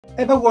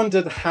Ever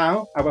wondered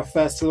how our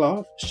first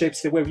love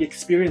shapes the way we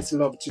experience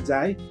love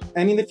today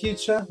and in the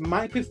future?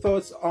 My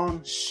thoughts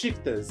on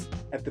Shifters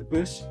at the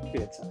Bush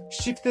Theatre.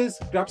 Shifters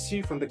grabs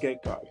you from the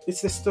get-go.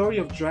 It's the story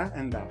of Dre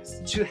and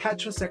Das, two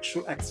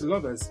heterosexual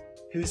ex-lovers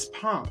whose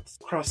paths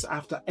cross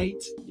after 8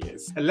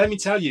 years. And let me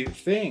tell you,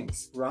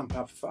 things ramp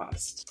up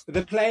fast.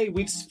 The play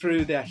weaves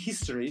through their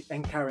history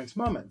and current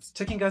moments,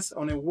 taking us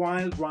on a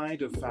wild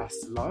ride of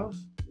fast love,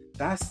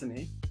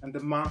 destiny, and the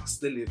marks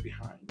they leave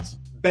behind.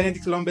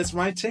 Benedict Lombe's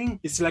writing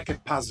is like a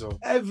puzzle.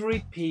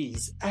 Every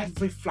piece,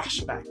 every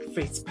flashback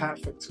fits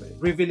perfectly,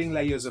 revealing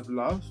layers of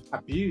love,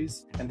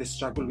 abuse, and the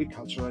struggle with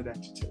cultural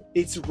identity.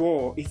 It's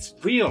raw, it's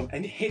real,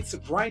 and it hits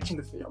right in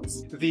the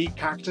feels. The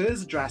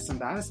characters, Dre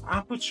and Das,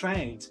 are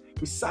portrayed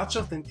with such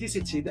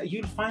authenticity that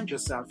you'll find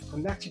yourself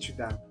connected to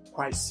them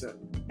quite soon.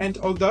 And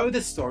although the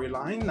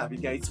storyline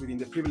navigates within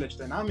the privileged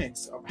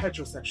dynamics of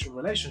heterosexual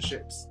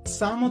relationships,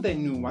 some of the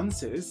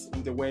nuances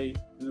in the way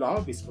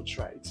love is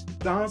portrayed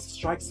does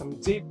strike some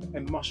deep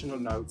emotional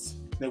notes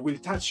that will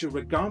touch you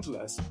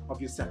regardless of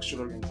your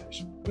sexual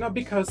orientation. Not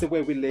because the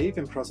way we live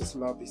and process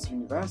love is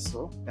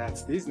universal,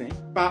 that's Disney,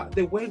 but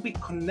the way we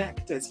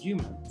connect as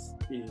humans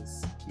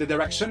is. The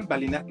direction by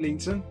Lynette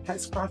Linton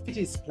has crafted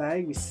its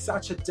play with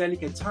such a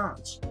delicate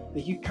touch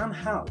that you can't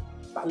help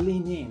but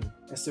lean in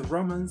as the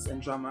romance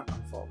and drama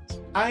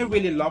unfold. I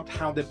really loved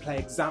how the play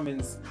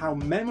examines how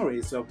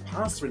memories of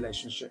past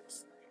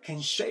relationships can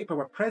shape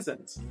our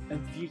present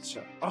and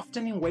future,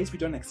 often in ways we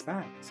don't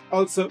expect.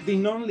 Also, the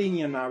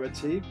non-linear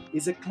narrative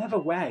is a clever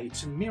way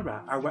to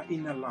mirror our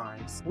inner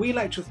lives. We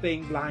like to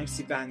think life's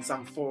events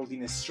unfold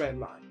in a straight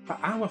line, but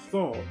our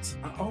thoughts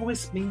are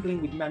always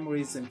mingling with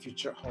memories and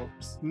future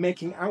hopes,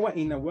 making our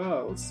inner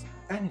worlds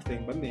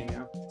anything but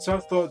linear. So I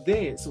thought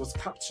this was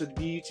captured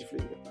beautifully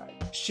in the play.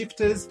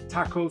 Shifters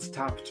tackles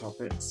tough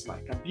topics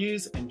like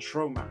abuse and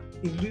trauma,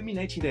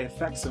 illuminating their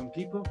effects on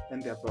people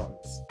and their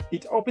bonds.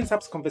 It opens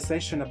up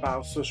conversation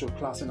about social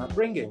class and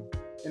upbringing,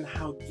 and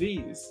how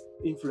these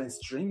influence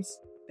dreams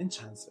and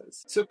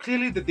chances. So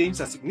clearly the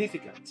themes are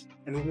significant,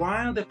 and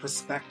while the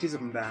perspectives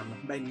on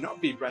them may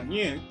not be brand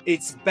new,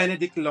 it's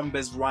Benedict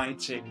Lombe's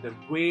writing that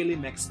really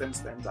makes them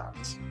stand out.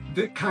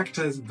 The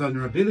character's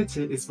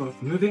vulnerability is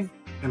both moving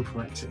and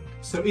poetic.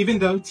 So even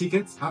though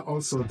tickets are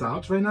all sold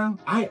out right now,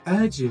 I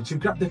urge you to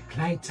grab the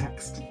play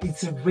text.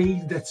 It's a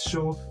read that's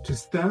sure to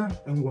stir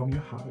and warm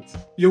your heart.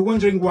 You're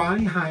wondering why I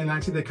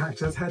highlighted the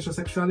character's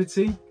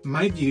heterosexuality?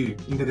 My view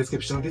in the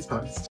description of this post.